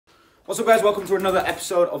What's up guys, welcome to another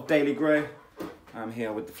episode of Daily Grey. I'm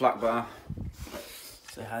here with the flat bar.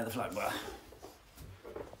 Say hi to the flat bar.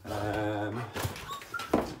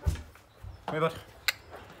 Hey bud.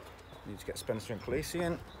 Need to get Spencer and Khaleesi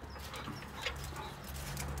in.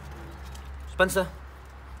 Spencer.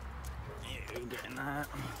 You getting that?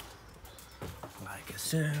 Like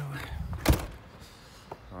so.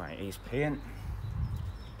 Alright, he's peeing.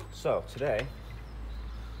 So today,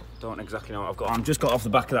 don't exactly know what I've got on. Just got off the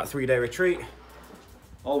back of that 3-day retreat.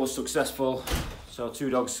 All was successful. So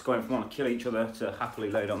 2 dogs going from wanting to kill each other to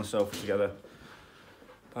happily laid on the sofa together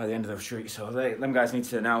by the end of the retreat. So them guys need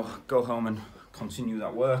to now go home and continue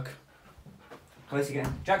that work. Khaleesi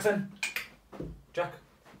again. Jackson! Jack!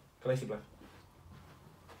 Khaleesi play.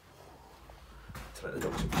 To let the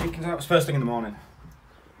dogs have chickens out. It's first thing in the morning.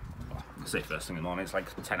 Well, I say first thing in the morning, it's like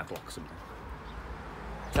 10 o'clock or something.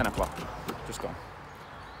 10 o'clock. Just gone.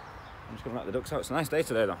 I'm just going to let the ducks out. It's a nice day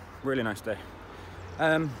today though. Really nice day.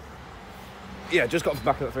 Yeah, just got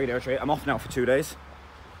back at the 3-day retreat. I'm off now for 2 days.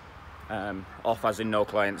 Off as in no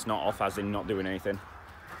clients, not off as in not doing anything.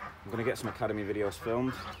 I'm going to get some academy videos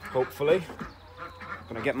filmed, hopefully. I'm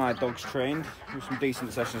going to get my dogs trained, do some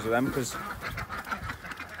decent sessions with them, because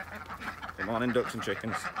good morning ducks and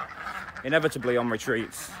chickens. Inevitably on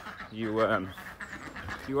retreats, your own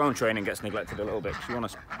training gets neglected a little bit, because you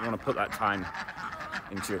want to put that time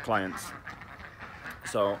into your clients.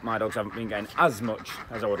 So my dogs haven't been getting as much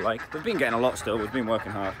as I would like. They've been getting a lot still. We've been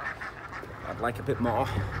working hard. I'd like a bit more.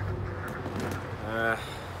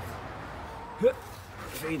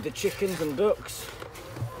 Feed the chickens and ducks.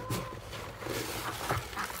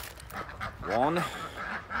 1.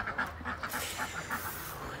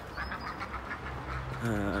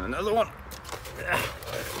 Another one.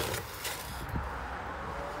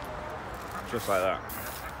 Just like that.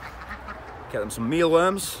 Get them some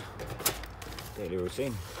mealworms. Daily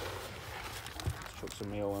routine. Chuck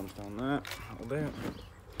some mealworms down there. That'll do.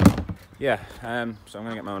 Yeah, so I'm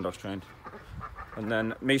gonna get my own dogs trained. And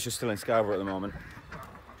then Misha's still in Scarborough at the moment.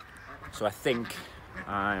 So I think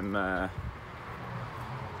I'm gonna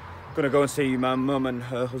go and see my mum and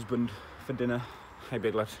her husband for dinner. Hey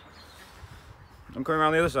big lad. I'm going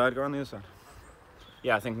around the other side, go around the other side.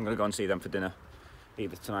 Yeah, I think I'm gonna go and see them for dinner.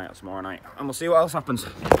 Either tonight or tomorrow night. And we'll see what else happens.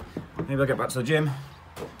 Maybe I'll get back to the gym.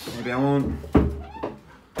 Maybe I won't.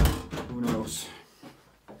 Who knows?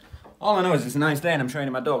 All I know is it's a nice day and I'm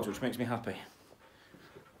training my dogs, which makes me happy.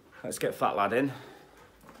 Let's get Fat Lad in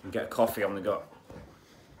and get a coffee on the go.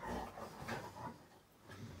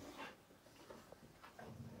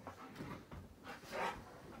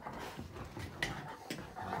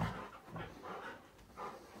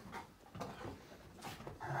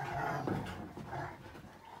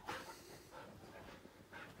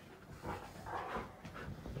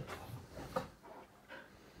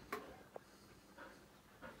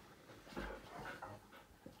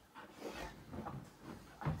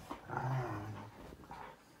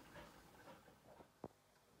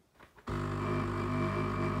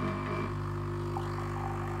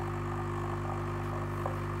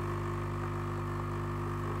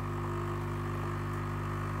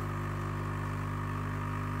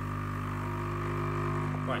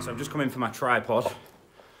 Right, so I've just come in for my tripod.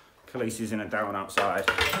 Khaleesi's in a down outside,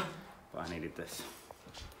 but I needed this.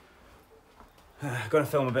 Gonna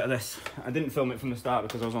film a bit of this. I didn't film it from the start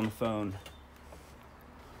because I was on the phone.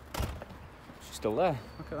 She's still there.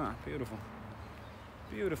 Look at that, beautiful.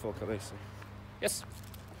 Beautiful Khaleesi. Yes.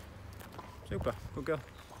 Super, good girl.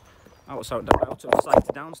 Out of sight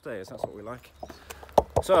to downstairs, that's what we like.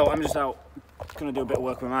 So I'm just out, gonna do a bit of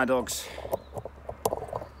work with my dogs.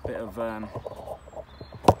 Bit of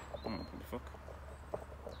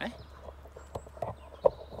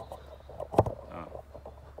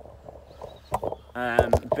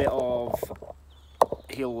bit of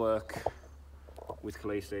heel work with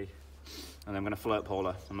Khaleesi, and then I'm going to flirt pole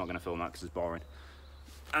her. I'm not going to film that because it's boring.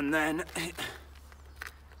 And then I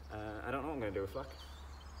don't know what I'm going to do with Flack.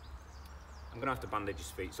 I'm going to have to bandage his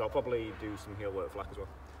feet, so I'll probably do some heel work with Flack as well.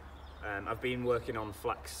 I've been working on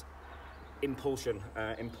Flack's impulsion.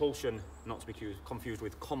 Impulsion, not to be confused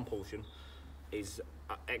with compulsion, is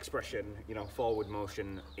expression, you know, forward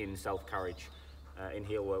motion in self-carriage. In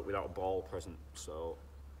heel work without a ball present, so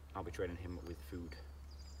I'll be training him with food.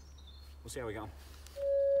 We'll see how we go.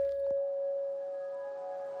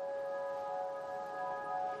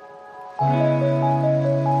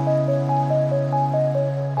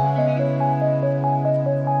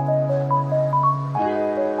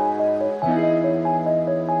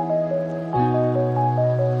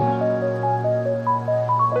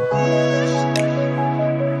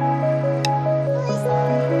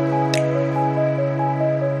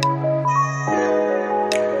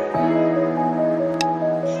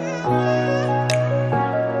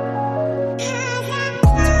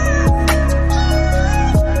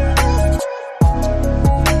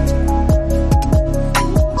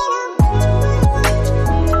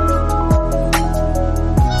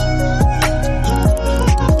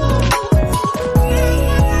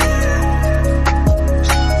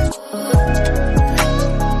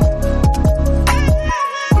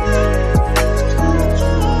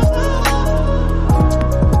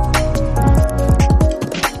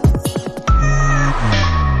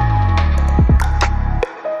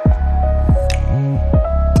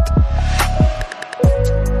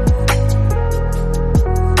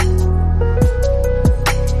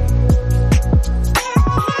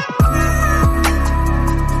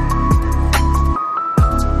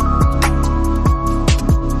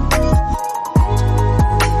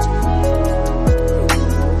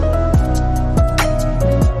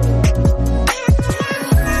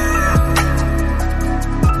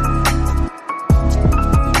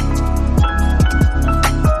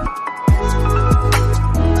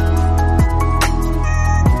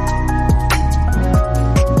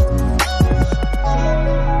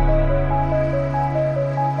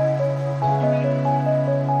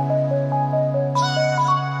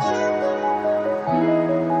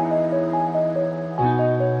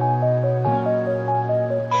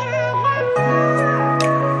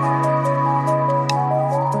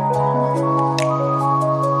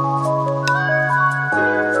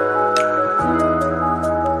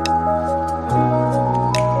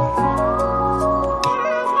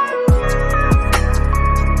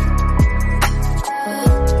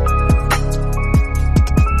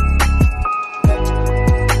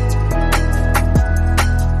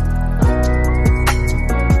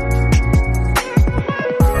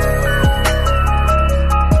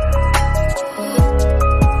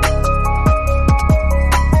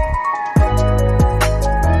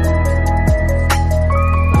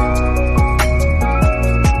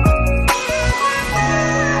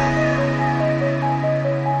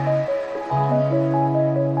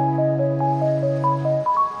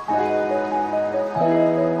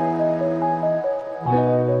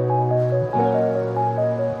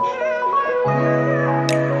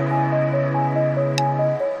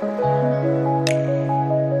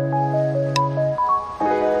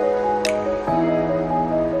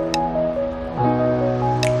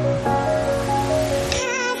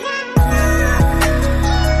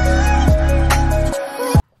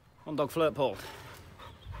 dog flirt poled.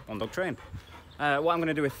 One dog trained. What I'm going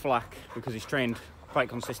to do with Flack, because he's trained quite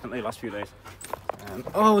consistently the last few days.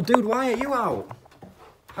 Oh, dude, why are you out?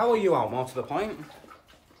 How are you out, more to the point?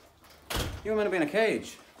 You were meant to be in a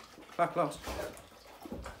cage. Flack lost.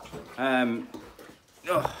 I'm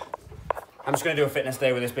just going to do a fitness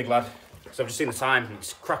day with this big lad. So I've just seen the time,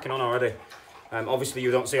 it's cracking on already. Obviously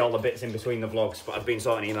you don't see all the bits in between the vlogs, but I've been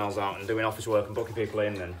sorting emails out and doing office work and booking people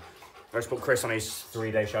in, and I just put Chris on his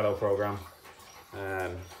 3-day shadow programme.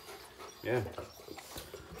 Yeah.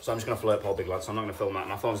 So I'm just going to flirt pole big lad, so I'm not going to film that.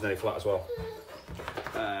 My phone's nearly flat as well.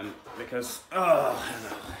 Because, Hi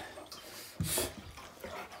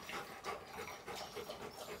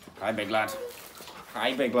big lad.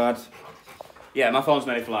 Hi big lad. Yeah, my phone's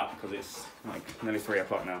nearly flat because it's like nearly 3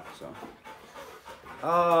 o'clock now, so.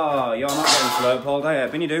 Oh, you're not getting flirt poled, are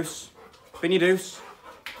you? Binny Deuce. Binny Deuce.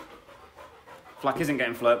 Flack isn't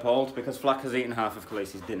getting flirt poled because Flack has eaten half of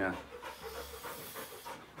Khaleesi's dinner.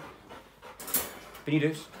 Binny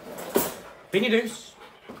Deuce. Binny Deuce.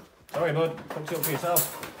 Sorry, bud. Cooked it up for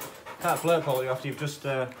yourself. Can't flirt pole you after you've just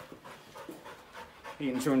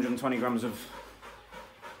eaten 220 grams of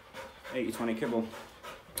 80-20 kibble.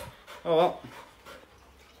 Oh well.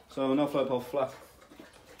 So no flirt pole for Flack.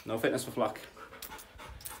 No fitness for Flack.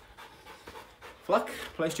 Flack,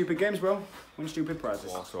 play stupid games, bro. Win stupid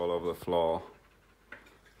prizes. Water all over the floor.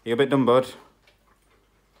 You a bit done, bud?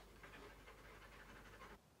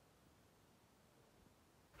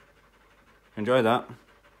 Enjoy that.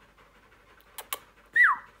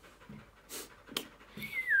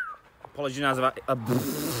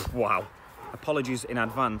 Wow. Apologies in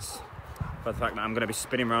advance for the fact that I'm going to be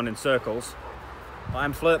spinning around in circles. But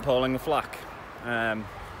I'm flirt poling the Flack.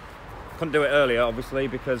 Couldn't do it earlier, obviously,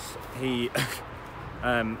 because he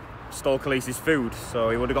stole Khaleesi's food, so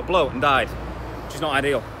he would have got bloat and died, which is not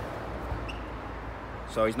ideal.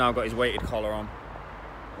 So he's now got his weighted collar on.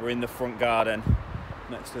 We're in the front garden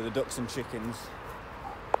next to the ducks and chickens,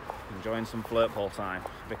 enjoying some flirt pole time,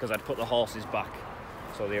 because I'd put the horses back,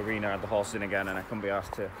 so the arena had the horses in again, and I couldn't be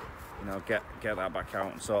asked to, you know, get that back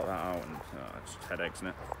out and sort that out, and it's just headaches, isn't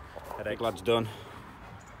it? Headache. Big lad's done.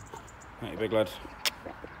 Hey, big lad.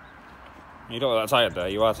 You don't look that tired there,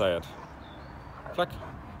 you are tired. Flack.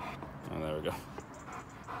 Oh, there we go.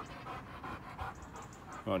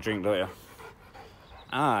 You want a drink, don't you?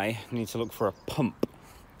 I need to look for a pump.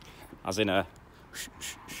 As in a...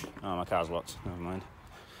 Oh, my car's locked. Never mind.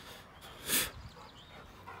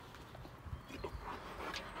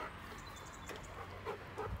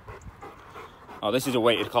 Oh, this is a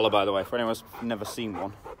weighted collar, by the way, for anyone who's never seen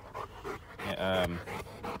one.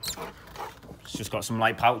 It's just got some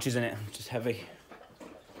light pouches in it, which is heavy.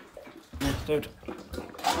 Dude,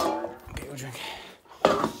 get you a drink.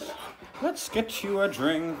 Let's get you a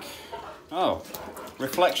drink. Oh,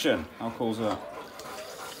 reflection. How cool is that?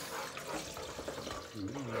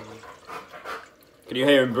 Can you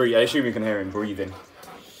hear him breathe? I assume you can hear him breathing.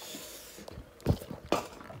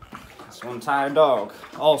 That's one tired dog.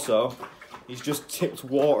 Also, he's just tipped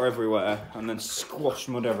water everywhere and then squashed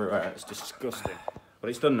mud everywhere. It's disgusting. But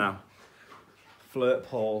it's done now. Flirt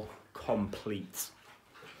pole complete.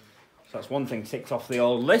 So that's one thing ticked off the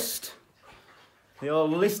old list. The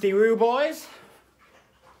old listy-roo boys.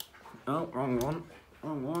 Oh, wrong one.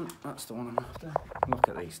 Wrong one. That's the one I'm after. Look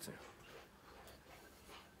at these two.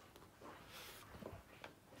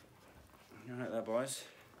 You right there, boys?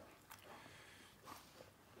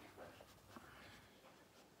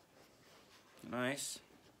 Nice.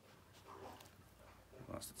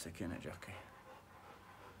 Well, that's the tick in it, Jackie.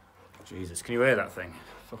 Jesus, can you hear that thing?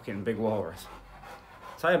 Fucking big walrus.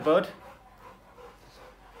 Tired, bud?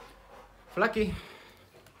 Flacky.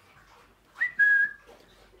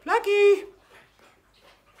 Flacky!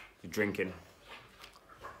 You're drinking.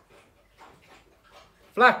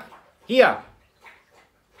 Flack! Here!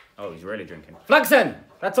 Oh, he's really drinking. Flaxen!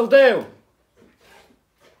 That'll do!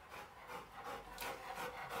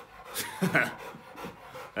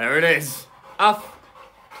 There it is. Off!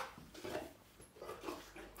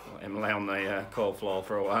 Let him lay on the cold floor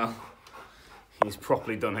for a while. He's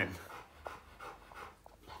properly done in.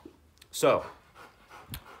 So,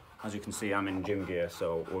 as you can see, I'm in gym gear,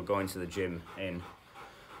 so we're going to the gym in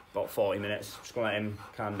about 40 minutes. Just gonna let him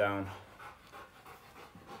calm down.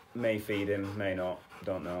 May feed him, may not,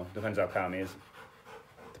 don't know. Depends how calm he is.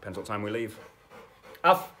 Depends what time we leave.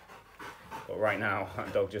 Off! But right now,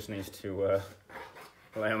 that dog just needs to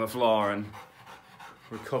lay on the floor and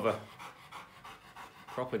recover.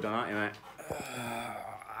 Properly done, aren't you, mate?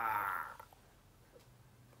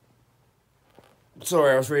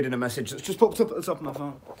 Sorry, I was reading a message that's just popped up at the top of my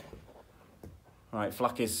phone. Right,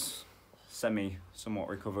 Flack is somewhat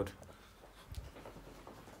recovered.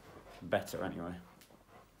 better anyway.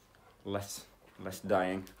 Less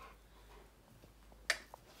dying.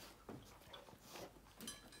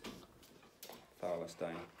 Far less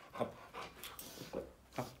dying. Hop.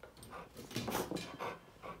 Hop.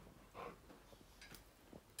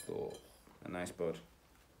 Oh, a nice bud.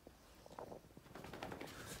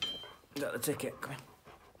 Is that the ticket? Come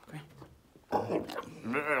here. Come here.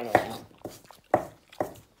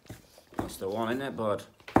 That's the one, isn't it, bud?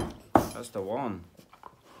 That's the one.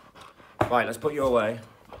 Right, let's put you away.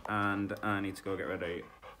 And I need to go get ready.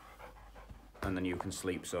 And then you can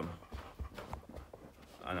sleep some.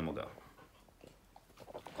 And then we'll go.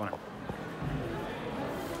 Go on.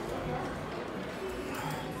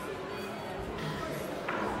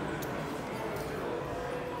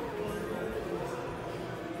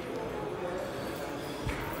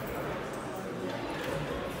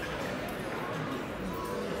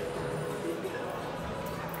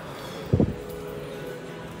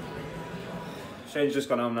 Shane's just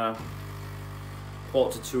gone home now.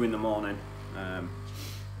 1:45 in the morning.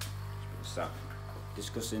 Start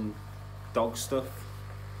discussing dog stuff,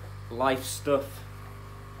 life stuff.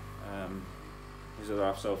 His other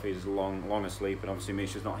half, Sophie's long asleep, and obviously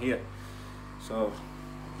Misha's not here. So,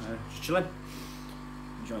 just chilling,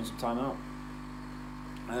 enjoying some time out.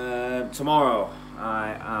 Tomorrow,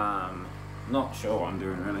 I am not sure what I'm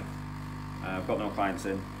doing really. I've got no clients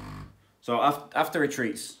in. So after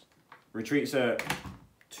retreats are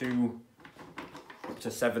 2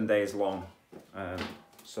 to 7 days long.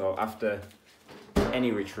 So after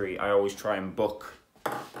any retreat, I always try and book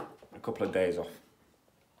a couple of days off.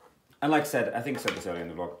 And like I said, I think I said this earlier in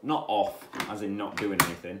the vlog, not off as in not doing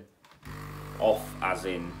anything, off as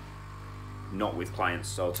in not with clients.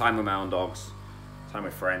 So time with my own dogs, time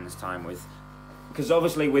with friends, time with, because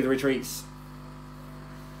obviously with retreats,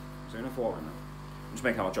 is there enough water in there? I'm just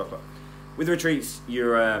making hot chocolate. With retreats,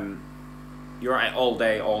 you're at it all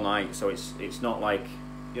day, all night. So it's not like,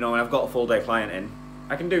 you know, when I've got a full day client in,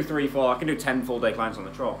 I can do 3, 4, I can do 10 full day clients on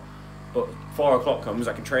the trot. But 4 o'clock comes,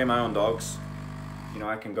 I can train my own dogs. You know,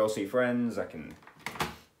 I can go see friends, I can, I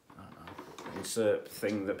don't know, insert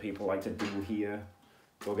thing that people like to do here.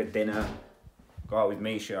 Go get dinner, go out with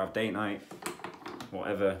Misha, have date night,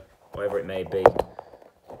 whatever it may be.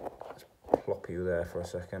 Let's plop you there for a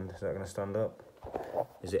second. Is that going to stand up?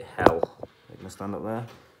 Is it hell? Is it going to stand up there?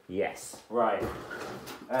 Yes. Right.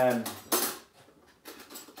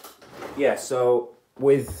 Yeah, so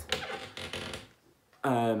with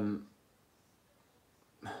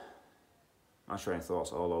my train of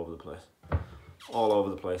thoughts all over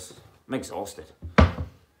the place. I'm exhausted.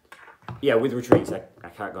 Yeah, with retreats, I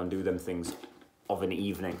can't go and do them things of an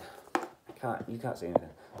evening. You can't see anything.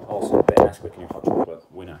 Also, a bit of Nesquik in your hot chocolate,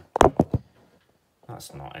 winner.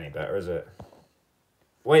 That's not any better, is it?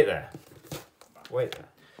 Wait there.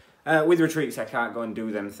 With retreats, I can't go and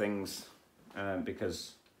do them things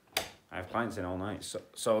because I have clients in all night.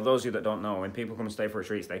 So those of you that don't know, when people come and stay for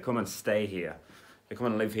retreats, they come and stay here. They come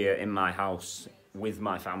and live here in my house with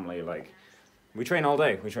my family. Like, we train all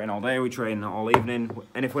day. We train all evening.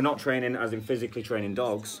 And if we're not training, as in physically training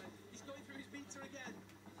dogs,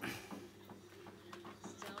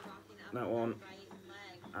 that one,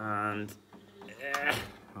 and that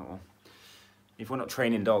one. If we're not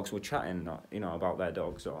training dogs, we're chatting, you know, about their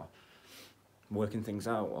dogs or working things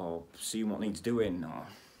out or seeing what needs doing. Or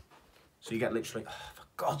so you get literally, for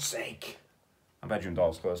God's sake, my bedroom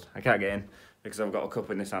door's closed. I can't get in because I've got a cup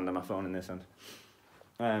in this hand and my phone in this hand.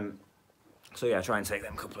 So yeah, I try and take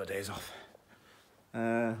them a couple of days off.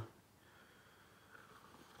 Might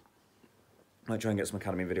try and get some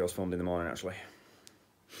academy videos filmed in the morning actually.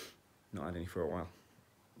 Not had any for a while.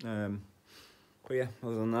 But yeah,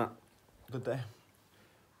 other than that, good day.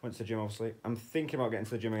 Went to the gym obviously. I'm thinking about getting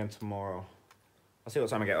to the gym again tomorrow. I'll see what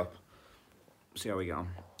time I get up. See how we get on.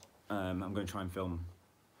 I'm going to try and film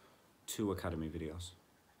 2 academy videos.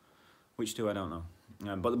 Which 2 I don't know.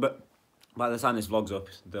 But by the time this vlog's up,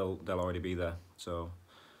 they'll already be there. So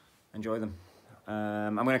enjoy them.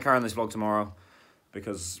 I'm going to carry on this vlog tomorrow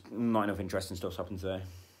because not enough interesting stuff's happened today.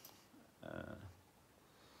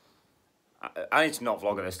 I need to not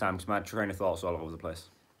vlog at this time because my train of thoughts are all over the place.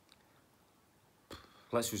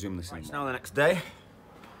 Let's resume this. Right, it's now the next day.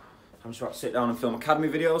 I'm just about to sit down and film academy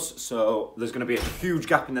videos, so there's going to be a huge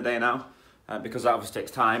gap in the day now because that obviously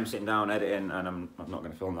takes time, sitting down, editing, and I'm not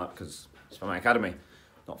going to film that because it's for my academy,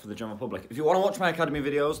 not for the general public. If you want to watch my academy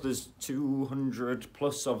videos, there's 200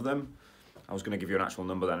 plus of them. I was going to give you an actual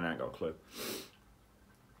number then and I ain't got a clue.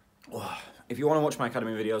 If you want to watch my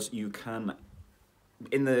academy videos, you can,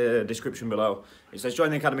 in the description below, it says join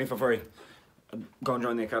the academy for free. Go and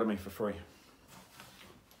join the academy for free.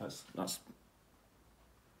 That's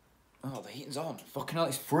Oh, the heating's on. Fucking hell,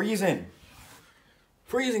 it's freezing.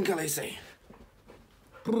 Freezing, Khaleesi.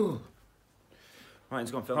 Right,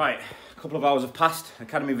 let's go and film. Right, a couple of hours have passed.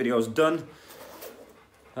 Academy video's done.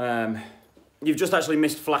 You've just actually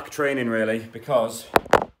missed flak training, really, because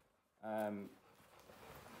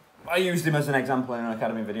I used him as an example in an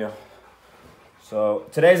academy video. So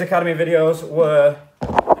today's academy videos were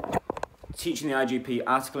teaching the IGP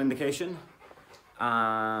article indication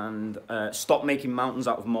and stop making mountains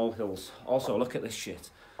out of molehills. Also, look at this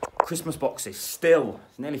shit. Christmas boxes, still,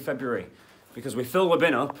 it's nearly February, because we fill the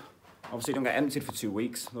bin up, obviously don't get emptied for 2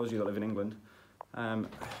 weeks, those of you that live in England, and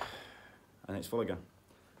it's full again.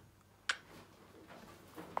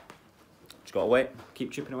 Just gotta wait,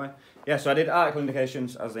 keep chipping away. Yeah, so I did article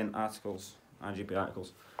indications, as in articles, IGP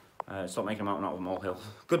articles. Stop making a mountain out of a molehill.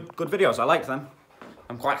 Good videos, I like them.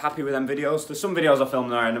 I'm quite happy with them videos. There's some videos I film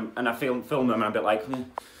there and I film them and I'm a bit like,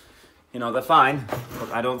 you know, they're fine,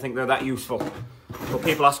 but I don't think they're that useful. But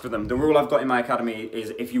people ask for them. The rule I've got in my academy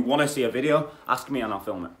is if you want to see a video, ask me and I'll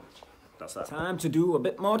film it. That's that. Time to do a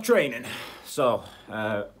bit more training. So,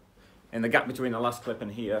 in the gap between the last clip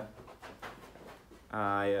and here,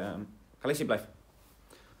 Khaleesi Blythe.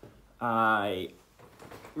 I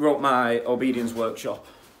wrote my obedience workshop.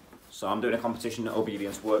 So I'm doing a competition at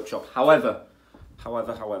obedience workshop. However,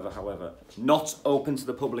 not open to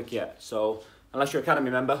the public yet. So unless you're an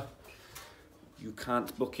academy member, you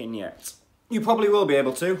can't book in yet. You probably will be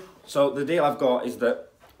able to. So the deal I've got is that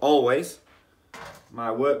always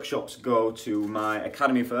my workshops go to my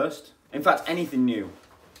academy first. In fact, anything new,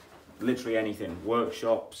 literally anything,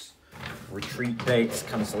 workshops, retreat dates,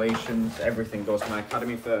 cancellations, everything goes to my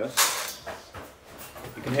academy first.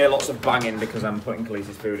 You can hear lots of banging because I'm putting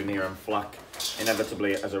Khaleesi's food in here and Flack,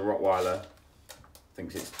 inevitably as a Rottweiler,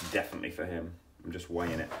 thinks it's definitely for him. I'm just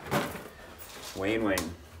weighing it. Weighing.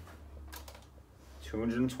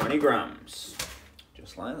 220 grams.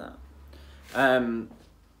 Just like that.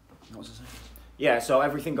 What was I saying? Yeah, so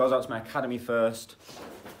everything goes out to my academy first,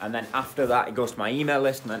 and then after that it goes to my email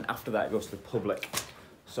list, and then after that it goes to the public.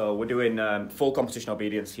 So we're doing full competition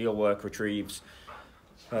obedience, heel work, retrieves,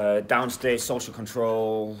 downstage, social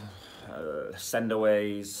control,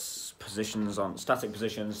 sendaways, positions on static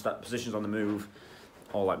positions, positions on the move,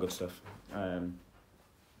 all that good stuff.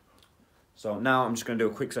 So now I'm just going to do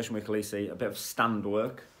a quick session with Khaleesi, a bit of stand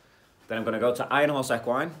work. Then I'm going to go to Iron Horse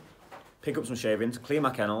Equine, pick up some shavings, clear my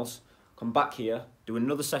kennels, come back here, do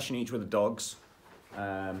another session each with the dogs.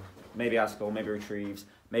 Maybe article, maybe retrieves,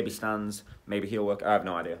 maybe stands, maybe heel work. I have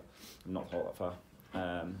no idea. I'm not thought that far.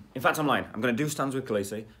 In fact, I'm lying. I'm going to do stands with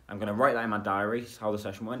Khaleesi. I'm going to write that in my diary, how the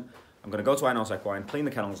session went. I'm going to go to Iron Horse Equine, clean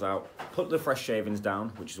the kennels out, put the fresh shavings down,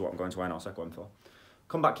 which is what I'm going to Iron Horse Equine for.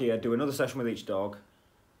 Come back here, do another session with each dog.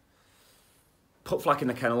 Put Flack in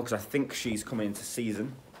the kennel because I think she's coming into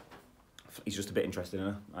season. He's just a bit interested in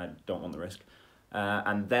her. I don't want the risk.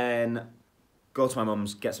 And then go to my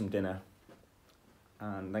mum's, get some dinner,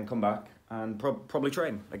 and then come back and probably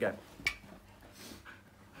train again.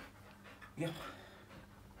 Yeah.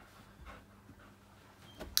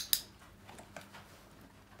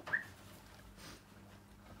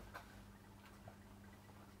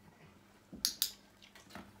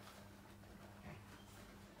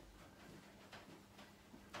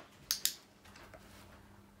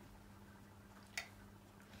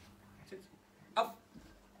 Up.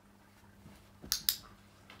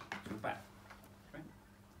 Back. Right.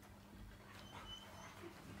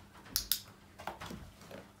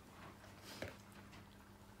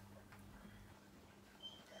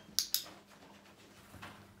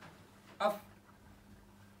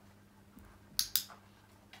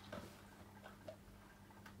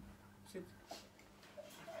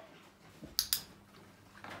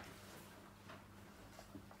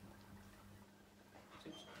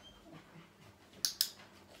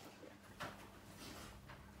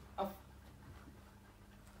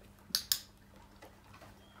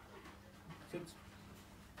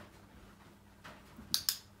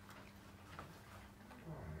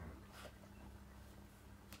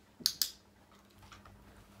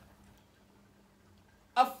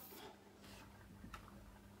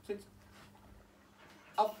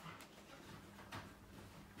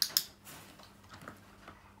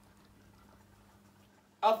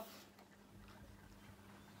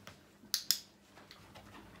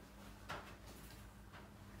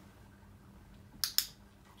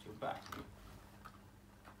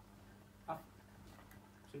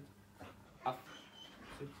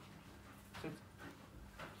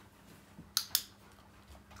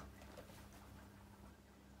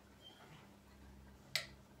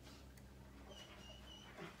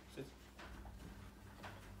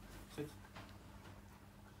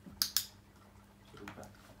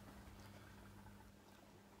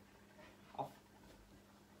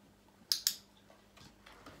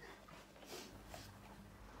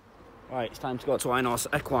 Right, it's time to go to Einor's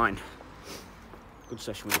Equine. Good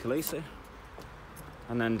session with Khaleesi.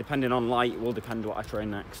 And then depending on light will depend what I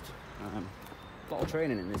train next. A lot of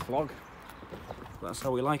training in this vlog. That's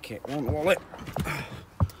how we like it. One wallet,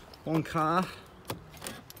 one car.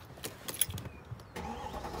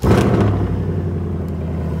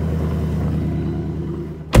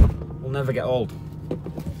 We'll never get old.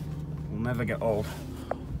 We'll never get old.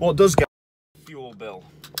 What does get fuel bill?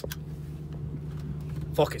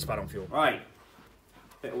 Fuck, it's bad on fuel. Right.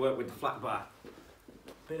 Bit of work with the flat bar.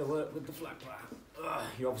 Bit of work with the flat bar. Ugh,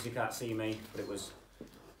 you obviously can't see me, but it was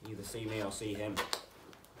either see me or see him.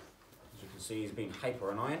 As you can see, he's been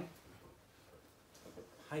hyper annoying.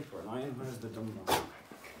 Hyper annoying. Where's the dumbbell?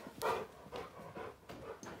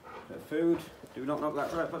 Bit of food. Do not knock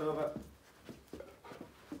that tripod over.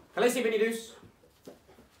 Khaleesi, Vinny Deuce.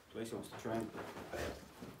 Khaleesi wants to train.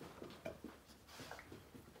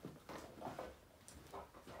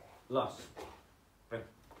 Loss. Bring.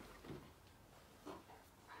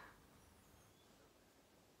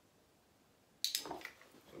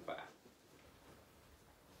 Super.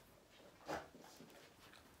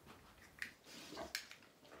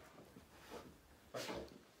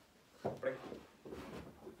 Bring.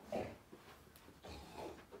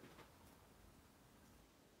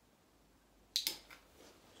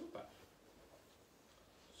 Super.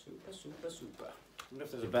 Super, super, super. I wonder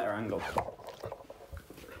if there's a better angle.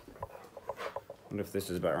 I wonder if this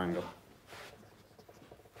is a better angle.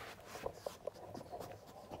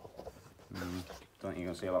 Don't think you're going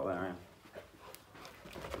to see a lot there, are you?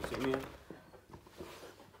 Can you see me?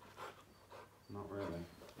 Not really.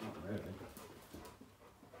 Not really.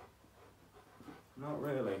 Not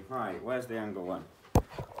really. Right, where's the angle then?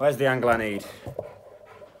 Where's the angle I need?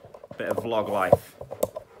 Bit of vlog life.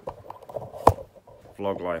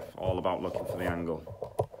 Vlog life, all about looking for the angle.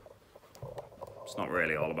 It's not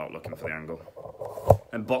really all about looking for the angle.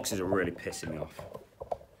 And boxes are really pissing me off.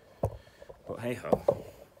 But hey ho.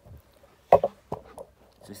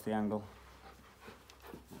 Is this the angle?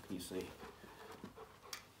 What can you see?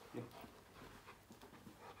 Yep.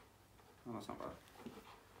 Oh, that's not bad.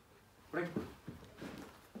 Bring.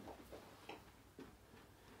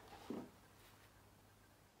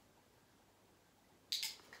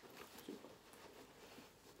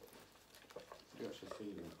 You actually see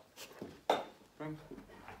it. Bring.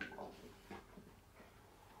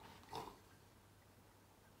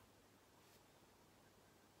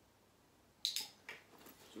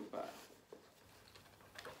 Super.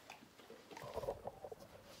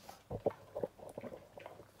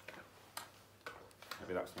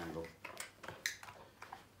 Maybe that's the angle.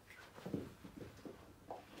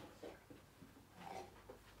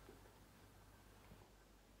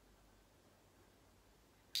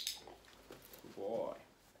 Good boy.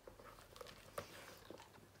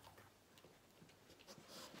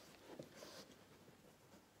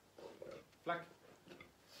 Flag.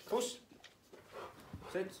 Push.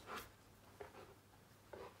 Sit.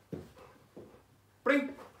 Bring.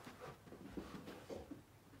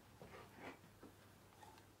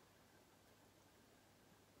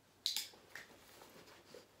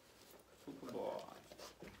 Super boy.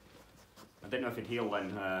 I didn't know if he'd heal when,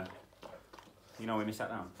 you know, when we sat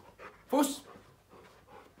down. Push.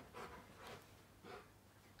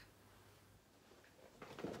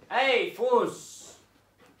 Hey, Fuss.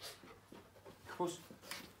 Fuss.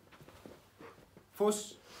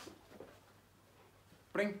 Fuss.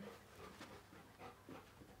 Bring.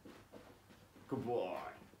 Good boy.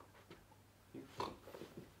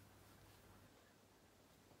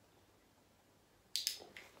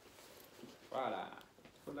 Voilà.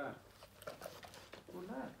 Good lad. Good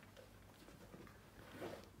lad.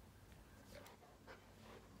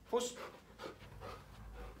 Fuss.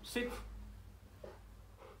 Sit.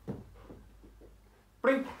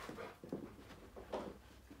 Bring.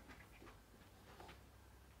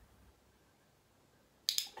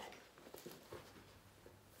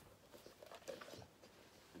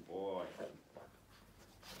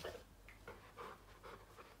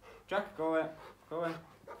 Jack, go away. Go away.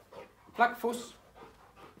 Black Fuss.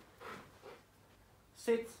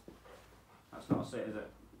 Sit. That's not a sit, is it?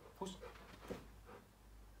 Fuss.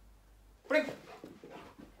 Bring.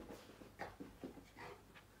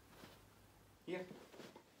 Here.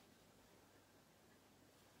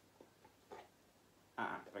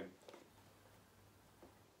 Bring.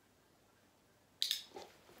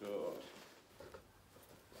 Good.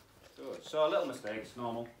 Good. So a little mistake, it's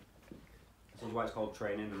normal. This is why it's called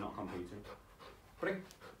training and not competing. Bring.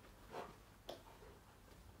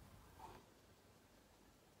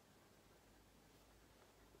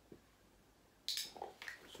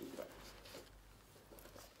 Super.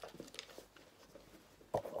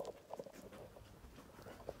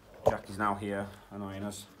 He's now here, annoying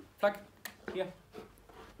us. Flag, here.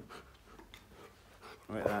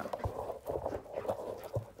 Right there.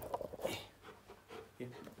 Here.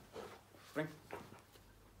 Spring.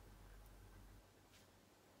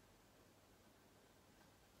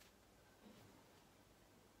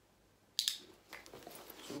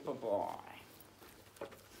 Super boy.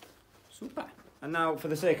 Super. And now, for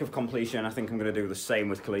the sake of completion, I think I'm going to do the same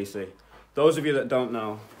with Khaleesi. Those of you that don't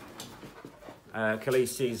know,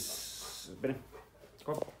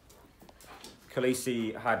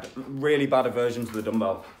 Khaleesi had really bad aversion to the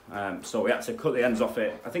dumbbell, so we had to cut the ends off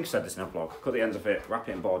it. I think I said this in a vlog. Cut the ends off it, wrap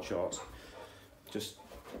it in board shorts. Just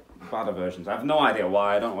bad aversions. I have no idea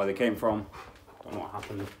why. I don't know where they came from. Don't know what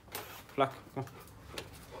happened. Flack, come on.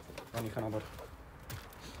 On your canal, bud.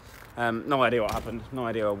 No idea what happened. No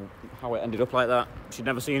idea how it ended up like that. She'd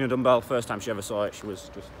never seen a dumbbell. First time she ever saw it, she was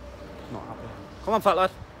just not happy. Come on, fat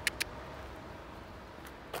lad.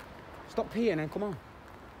 Stop peeing and come on.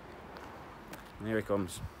 And here he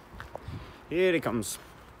comes. Here he comes.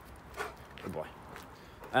 Good boy.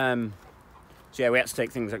 So yeah, we had to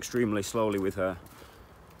take things extremely slowly with her.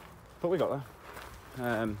 But we got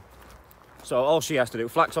there. So all she has to do,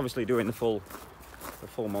 Flack's obviously doing the full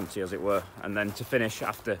Monty, as it were, and then to finish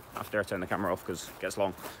after I turn the camera off because it gets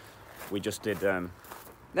long, we just did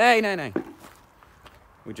nay.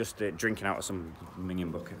 We just did drinking out of some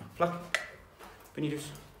minging bucket. Flack, Finny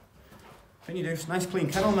Deuce, nice clean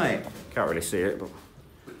kennel, mate. Can't really see it, but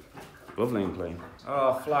lovely and clean.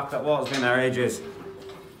 Oh, Flack, that water's been there ages.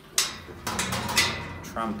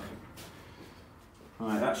 Tramp.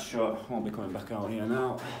 Right, that's shut. Won't be coming back out here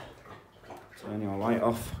now. Turn your light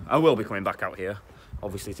off. I will be coming back out here,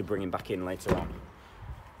 obviously, to bring him back in later on.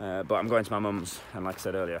 But I'm going to my mum's, and like I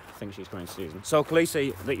said earlier, I think she's going to Susan. So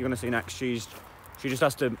Khaleesi, that you're going to see next, she just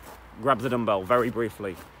has to grab the dumbbell very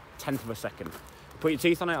briefly, 1/10 of a second. Put your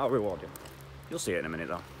teeth on it, I'll reward you. You'll see it in a minute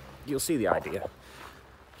though. You'll see the idea.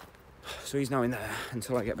 So he's now in there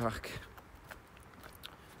until I get back.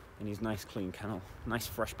 In his nice clean kennel. Nice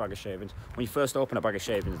fresh bag of shavings. When you first open a bag of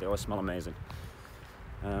shavings, they always smell amazing.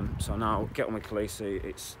 So now, get on with Khaleesi.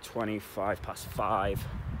 It's 5:25.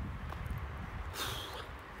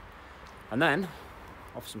 And then,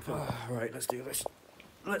 off some food. Right, let's do this.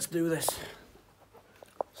 Let's do this.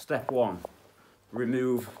 Step 1.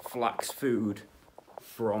 Remove Flack's food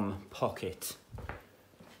from pocket.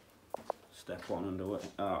 Step 1 underway.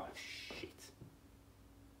 Oh, shit.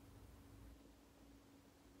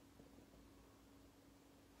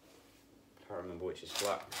 Can't remember which is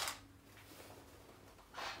Flack.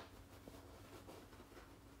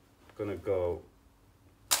 Gonna go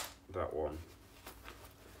that one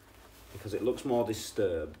because it looks more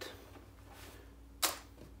disturbed.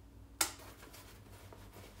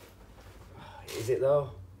 Is it though?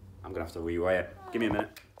 I'm gonna have to reweigh it. Give me a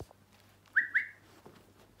minute.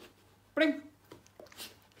 Bring.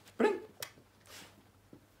 Bring,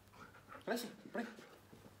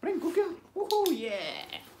 good girl. Woohoo,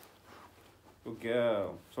 yeah. Good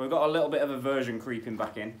girl. So we've got a little bit of aversion creeping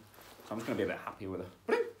back in. So I'm just gonna be a bit happy with her.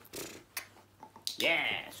 Bring.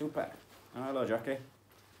 Yeah, super. Oh, hello, Jackie.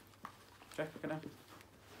 Check, look at that.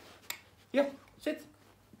 Yeah, sit.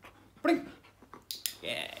 Bring.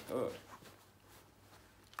 Yeah, good.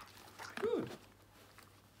 Good.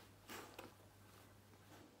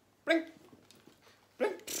 Bring.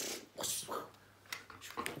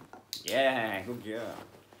 Yeah, good girl.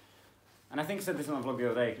 And I think I said this on the vlog the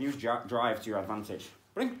other day, you can use drive to your advantage.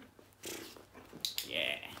 Bring.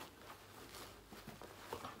 Yeah.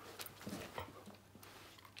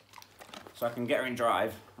 So I can get her in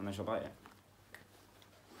drive, and then she'll bite it.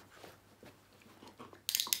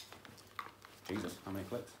 Jesus, how many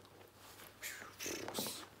clicks?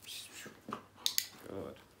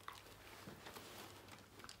 Good.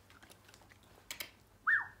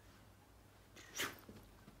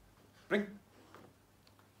 Bring.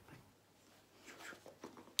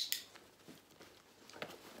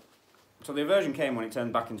 So the aversion came when it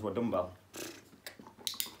turned back into a dumbbell.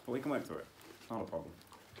 But we can work through it. It's not a problem.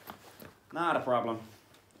 Not a problem.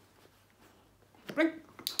 Bring.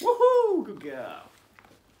 Woohoo! Good girl.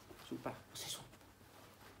 Super. What's this one?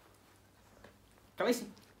 Khaleesi.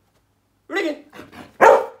 Bring it.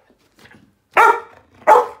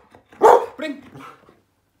 Bring.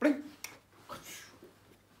 Bring.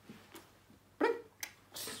 Bring.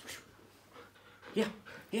 Yeah.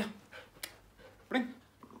 Yeah. Bring.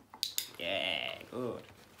 Yeah. Good.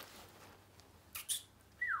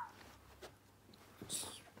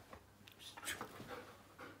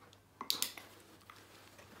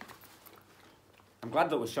 I'm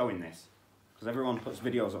glad that we're showing this, because everyone puts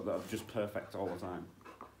videos up that are just perfect all the time.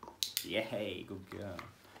 Yay, good girl.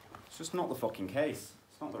 It's just not the fucking case.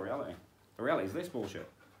 It's not the reality. The reality is this bullshit.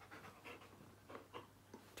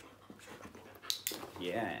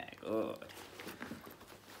 Yeah, good.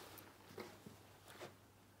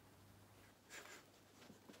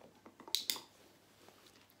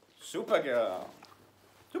 Super girl.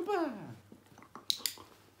 Super.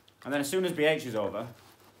 And then as soon as BH is over,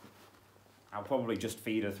 I'll probably just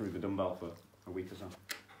feed her through the dumbbell for a week or so.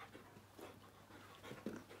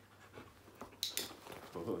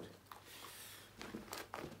 Good.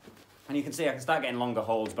 And you can see I can start getting longer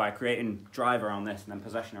holds by creating drive around this and then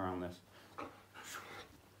possession around this.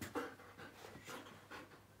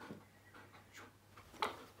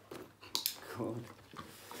 Good.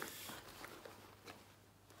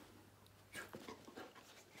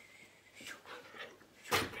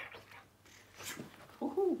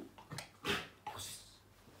 Woohoo.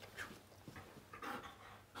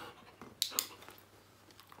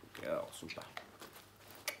 Girl, super.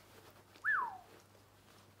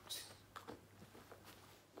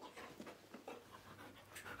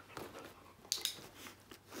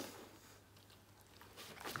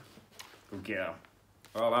 Good girl.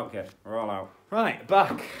 We're all out, kid. We're all out. Right,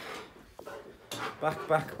 back.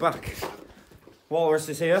 Back. Walrus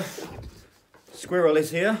is here. Squirrel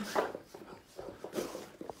is here.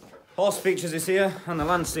 Horse features is here. And the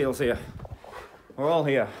land seal's here. We're all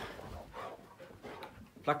here.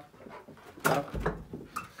 Back.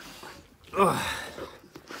 Ugh.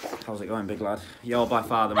 How's it going, big lad? You're by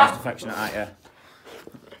far the most affectionate, aren't you?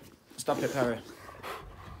 Stop it, Perry.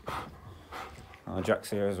 Oh, Jack's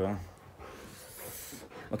here as well.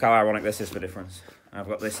 Look how ironic this is for difference. I've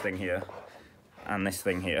got this thing here, and this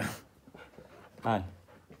thing here. Hi.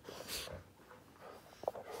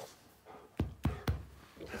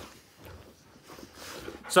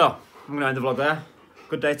 So, I'm going to end the vlog there.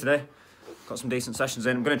 Good day today. Got some decent sessions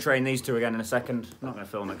in. I'm going to train these two again in a second. I'm not going to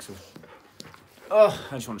film it, because... Oh,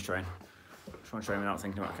 I just want to train. Just want to train without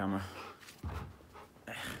thinking about the camera.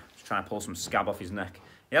 Just trying to pull some scab off his neck.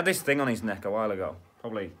 He had this thing on his neck a while ago.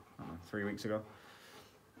 Probably, I don't know, 3 weeks ago.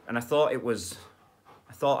 And I thought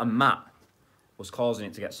a mat was causing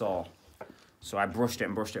it to get sore. So I brushed it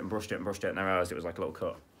and brushed it and brushed it and brushed it, and I realised it was like a little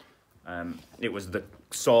cut. It was the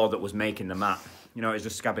sore that was making the mat. You know, it was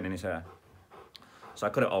just scabbing in his hair. So I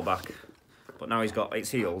cut it all back. But now it's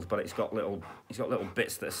healed, but he's got little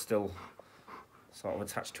bits that are still sort of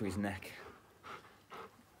attached to his neck.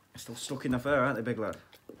 They're still stuck in the fur, aren't they, big lad?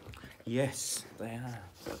 Yes, they are.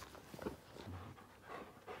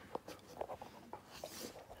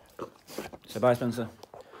 So bye, Spencer.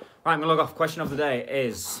 Right, I'm gonna log off. Question of the day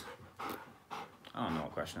is... I don't know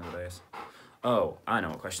what question of the day is. Oh, I know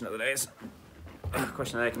what question of the day is.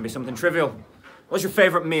 Question of the day can be something trivial. What's your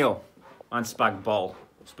favourite meal? Mine's spag bol.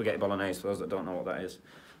 Spaghetti bolognese, for those that don't know what that is.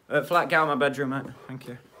 Flat, get out of my bedroom, mate. Thank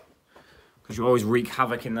you. Because you always wreak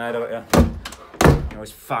havoc in there, don't you? You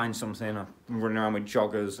always find something, or running around with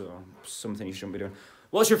joggers, or something you shouldn't be doing.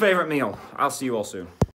 What's your favourite meal? I'll see you all soon.